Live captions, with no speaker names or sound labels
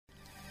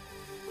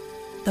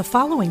The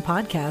following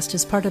podcast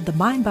is part of the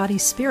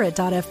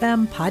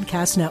MindBodySpirit.fm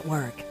podcast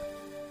network.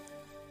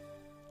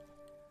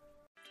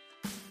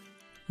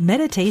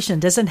 Meditation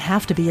doesn't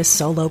have to be a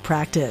solo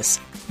practice.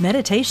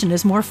 Meditation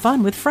is more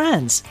fun with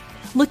friends.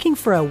 Looking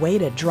for a way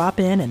to drop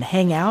in and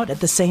hang out at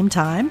the same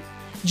time?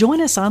 Join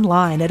us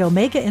online at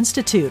Omega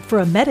Institute for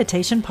a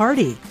meditation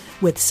party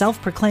with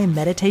self-proclaimed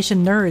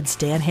meditation nerds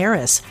Dan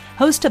Harris,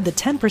 host of the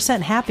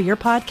 10% Happier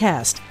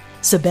podcast,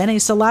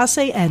 Sebene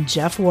Selassie, and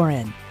Jeff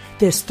Warren.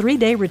 This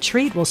 3-day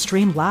retreat will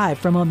stream live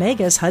from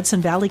Omega's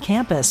Hudson Valley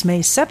campus May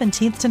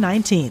 17th to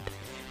 19th.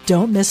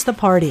 Don't miss the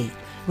party.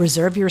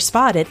 Reserve your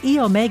spot at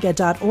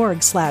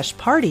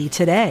eomega.org/party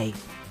today.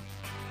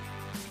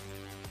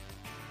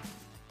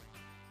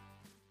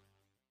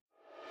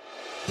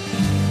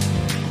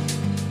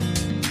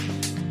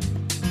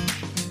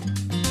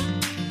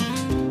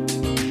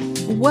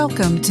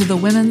 Welcome to the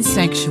Women's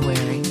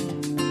Sanctuary,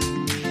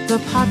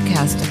 the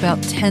podcast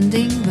about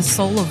tending the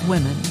soul of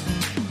women,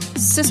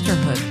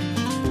 sisterhood,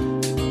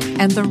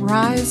 and the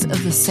rise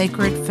of the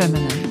sacred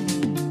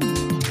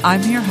feminine.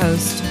 I'm your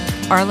host,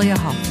 Arlia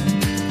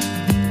Hoffman.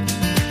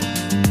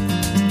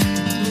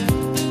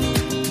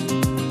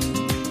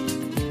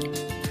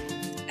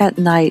 At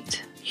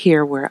night,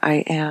 here where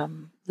I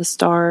am, the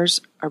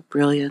stars are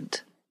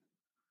brilliant.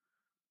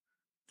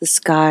 The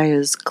sky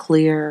is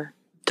clear,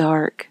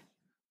 dark,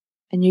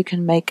 and you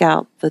can make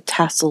out the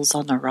tassels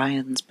on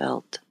Orion's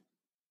belt.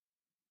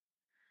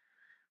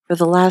 For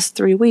the last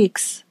 3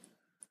 weeks,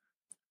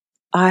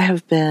 I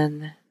have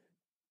been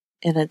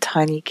in a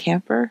tiny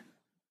camper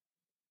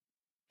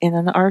in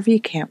an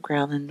RV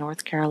campground in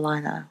North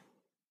Carolina.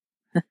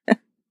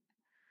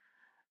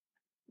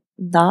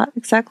 Not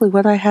exactly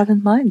what I had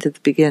in mind at the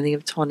beginning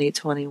of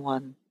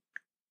 2021.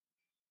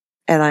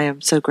 And I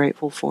am so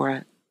grateful for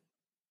it.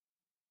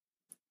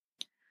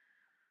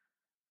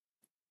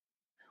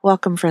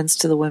 Welcome, friends,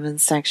 to the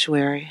Women's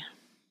Sanctuary.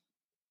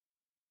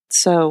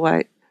 So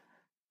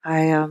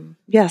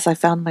I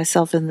found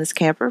myself in this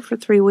camper for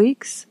 3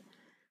 weeks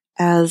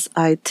as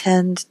I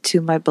tend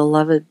to my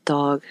beloved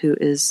dog who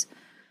is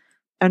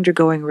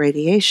undergoing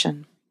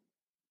radiation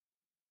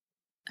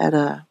at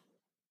a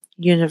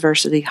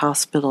university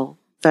hospital,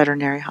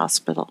 veterinary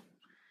hospital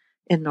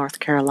in North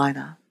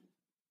Carolina.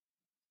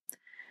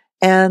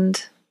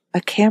 And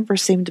a camper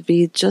seemed to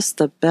be just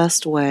the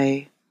best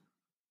way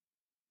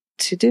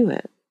to do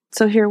it.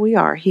 So here we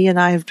are. He and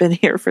I have been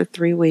here for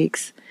 3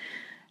 weeks,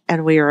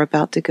 and we are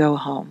about to go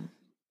home.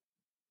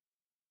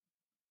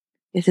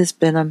 It has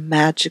been a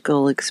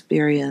magical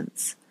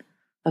experience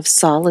of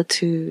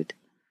solitude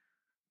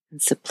and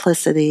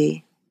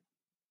simplicity,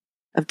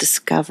 of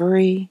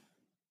discovery,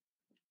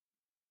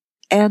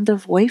 and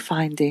of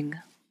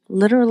wayfinding,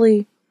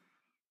 literally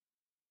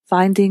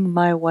finding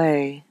my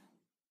way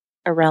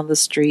around the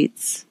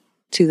streets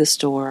to the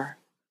store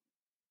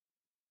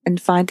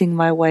and finding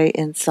my way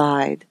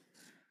inside.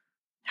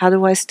 How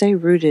do I stay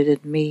rooted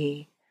in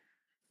me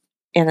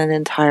in an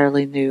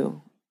entirely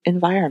new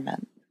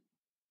environment?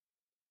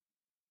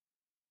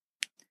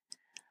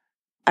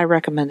 I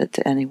recommend it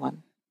to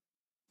anyone,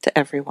 to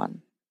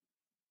everyone,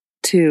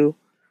 to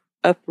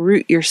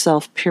uproot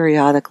yourself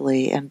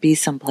periodically and be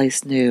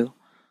someplace new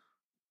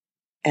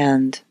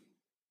and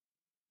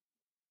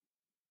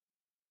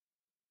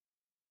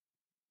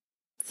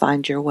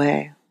find your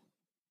way.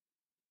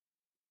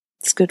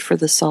 It's good for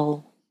the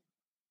soul.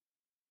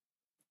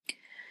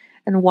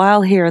 And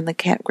while here in the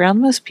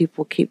campground, most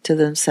people keep to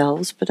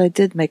themselves, but I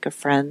did make a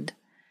friend.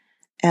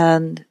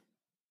 And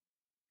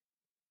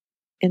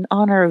in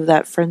honor of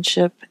that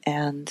friendship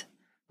and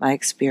my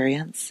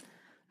experience,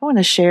 I want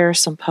to share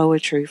some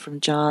poetry from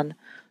John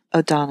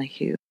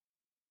O'Donohue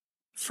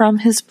from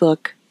his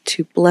book,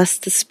 To Bless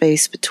the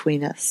Space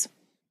Between Us,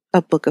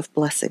 a book of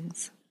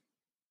blessings.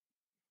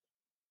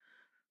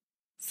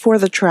 For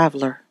the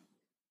traveler.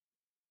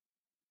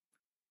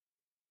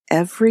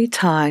 Every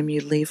time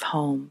you leave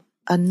home,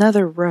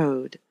 another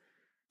road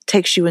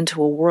takes you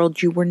into a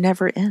world you were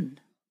never in.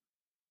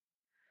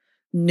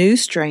 New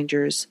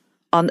strangers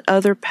on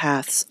other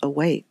paths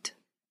await.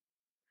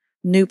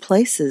 New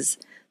places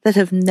that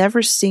have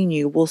never seen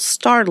you will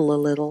startle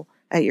a little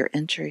at your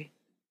entry.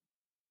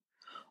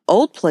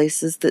 Old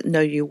places that know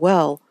you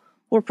well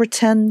will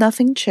pretend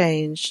nothing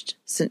changed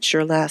since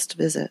your last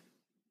visit.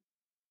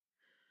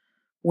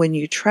 When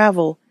you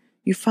travel,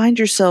 you find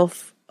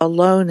yourself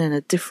alone in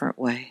a different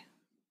way,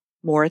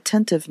 more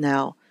attentive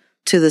now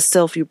to the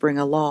self you bring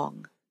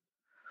along,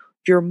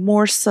 your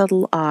more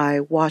subtle eye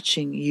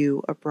watching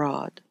you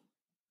abroad,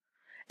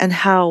 and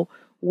how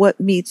what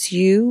meets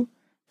you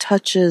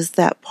touches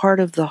that part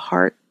of the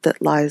heart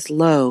that lies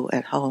low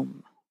at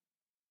home.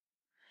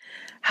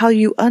 How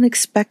you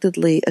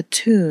unexpectedly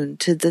attune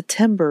to the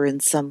timbre in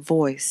some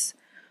voice,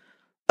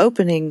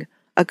 opening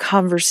a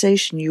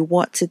conversation you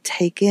want to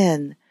take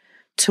in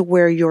to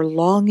where your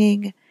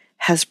longing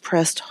has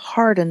pressed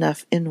hard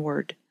enough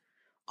inward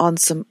on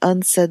some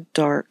unsaid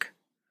dark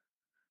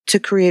to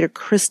create a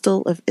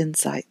crystal of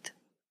insight.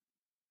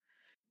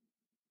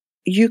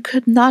 You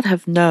could not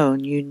have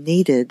known you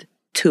needed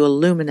to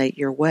illuminate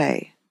your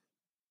way.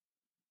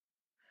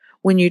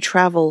 When you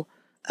travel,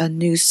 a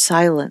new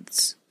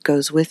silence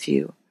goes with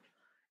you.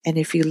 And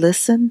if you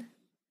listen,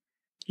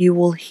 you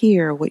will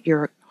hear what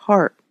your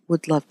heart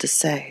would love to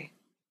say.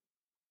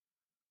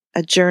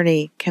 A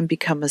journey can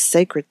become a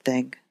sacred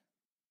thing.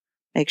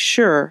 Make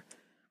sure,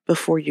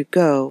 before you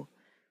go,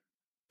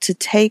 to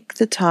take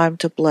the time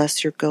to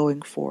bless your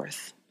going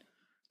forth,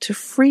 to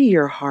free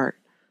your heart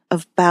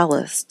of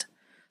ballast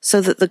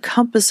so that the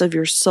compass of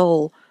your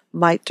soul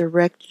might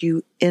direct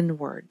you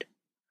inward,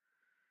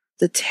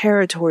 the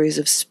territories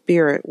of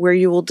spirit where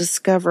you will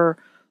discover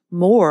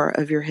more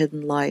of your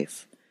hidden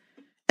life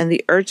and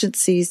the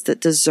urgencies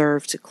that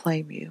deserve to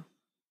claim you.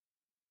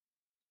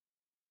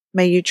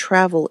 May you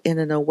travel in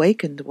an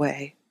awakened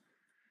way,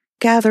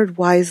 gathered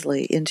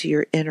wisely into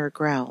your inner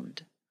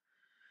ground,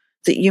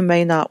 that you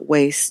may not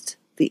waste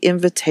the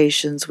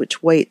invitations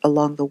which wait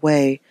along the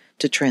way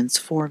to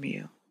transform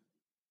you.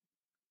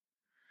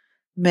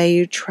 May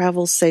you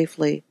travel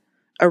safely,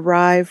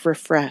 arrive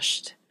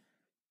refreshed,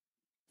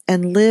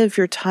 and live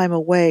your time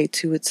away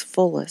to its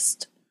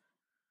fullest.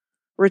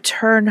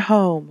 Return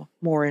home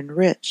more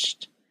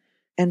enriched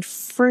and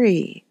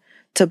free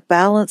to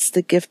balance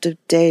the gift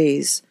of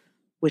days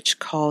which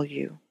call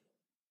you.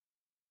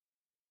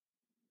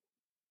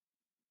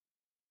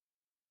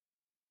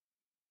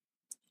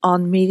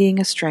 On meeting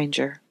a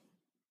stranger,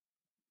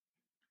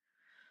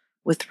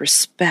 with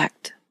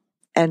respect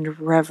and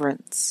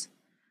reverence,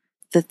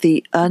 that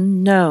the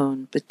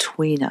unknown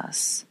between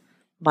us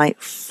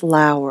might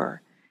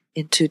flower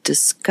into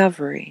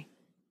discovery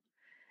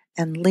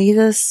and lead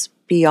us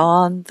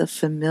beyond the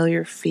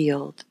familiar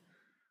field,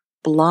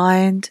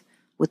 blind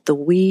with the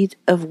weed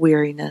of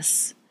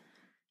weariness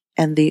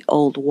and the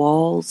old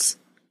walls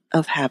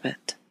of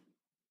habit.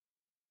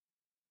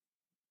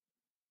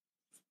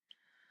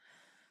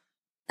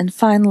 And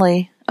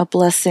finally, a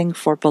blessing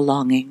for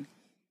belonging.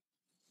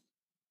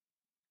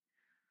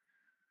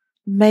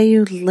 May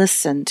you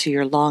listen to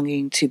your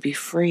longing to be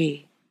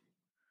free.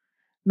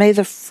 May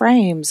the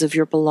frames of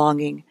your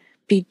belonging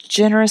be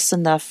generous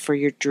enough for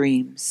your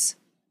dreams.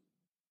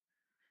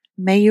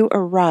 May you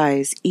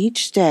arise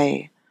each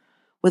day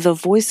with a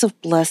voice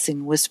of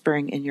blessing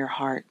whispering in your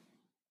heart.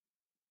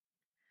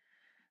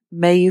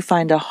 May you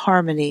find a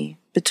harmony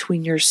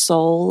between your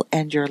soul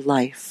and your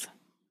life.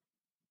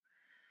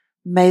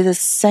 May the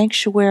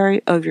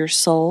sanctuary of your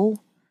soul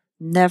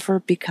never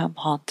become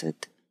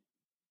haunted.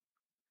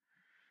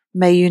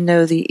 May you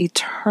know the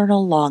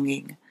eternal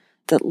longing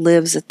that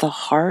lives at the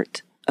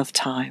heart of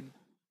time.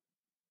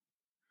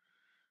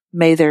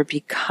 May there be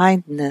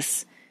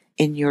kindness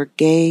in your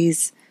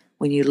gaze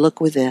when you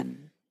look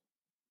within.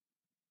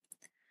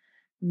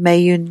 May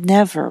you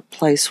never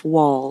place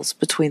walls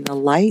between the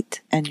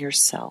light and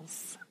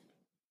yourself.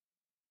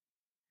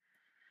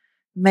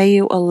 May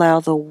you allow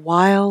the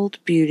wild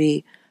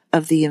beauty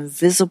of the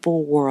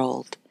invisible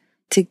world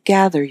to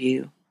gather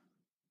you,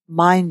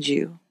 mind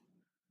you,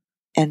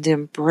 and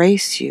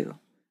embrace you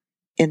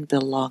in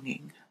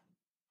belonging.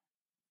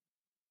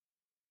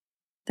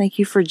 Thank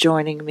you for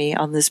joining me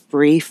on this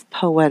brief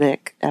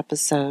poetic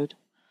episode.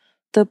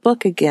 The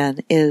book again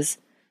is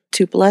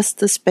To Bless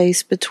the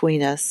Space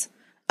Between Us,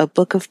 A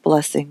Book of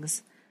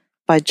Blessings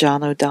by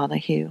John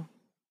O'Donohue.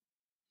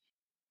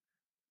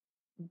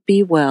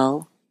 Be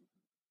well.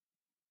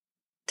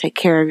 Take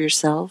care of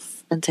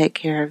yourself and take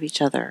care of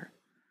each other.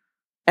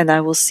 And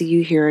I will see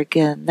you here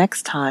again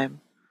next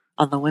time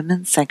on the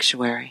Women's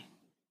Sanctuary.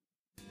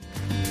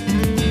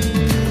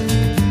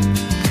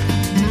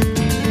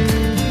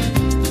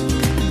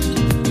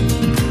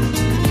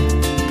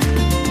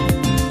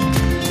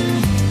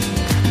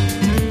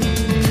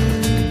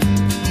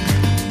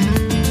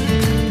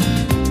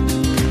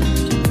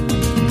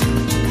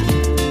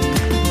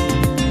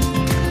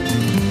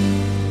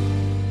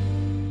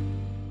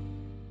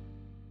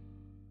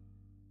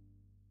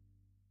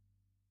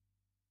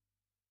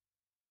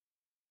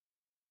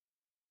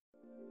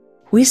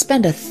 We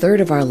spend a third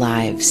of our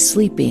lives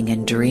sleeping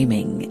and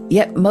dreaming,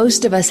 yet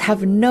most of us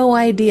have no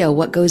idea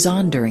what goes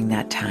on during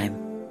that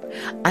time.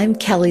 I'm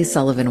Kelly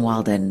Sullivan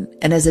Walden,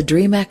 and as a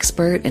dream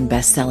expert and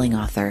best-selling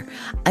author,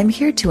 I'm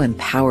here to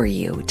empower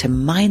you to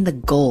mine the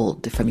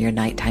gold from your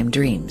nighttime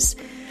dreams.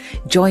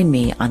 Join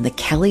me on the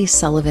Kelly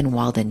Sullivan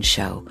Walden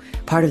Show,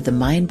 part of the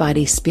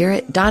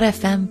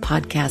MindBodySpirit.fm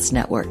podcast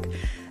network,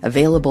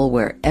 available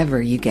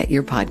wherever you get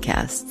your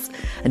podcasts.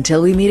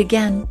 Until we meet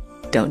again,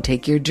 don't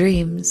take your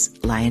dreams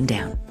lying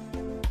down.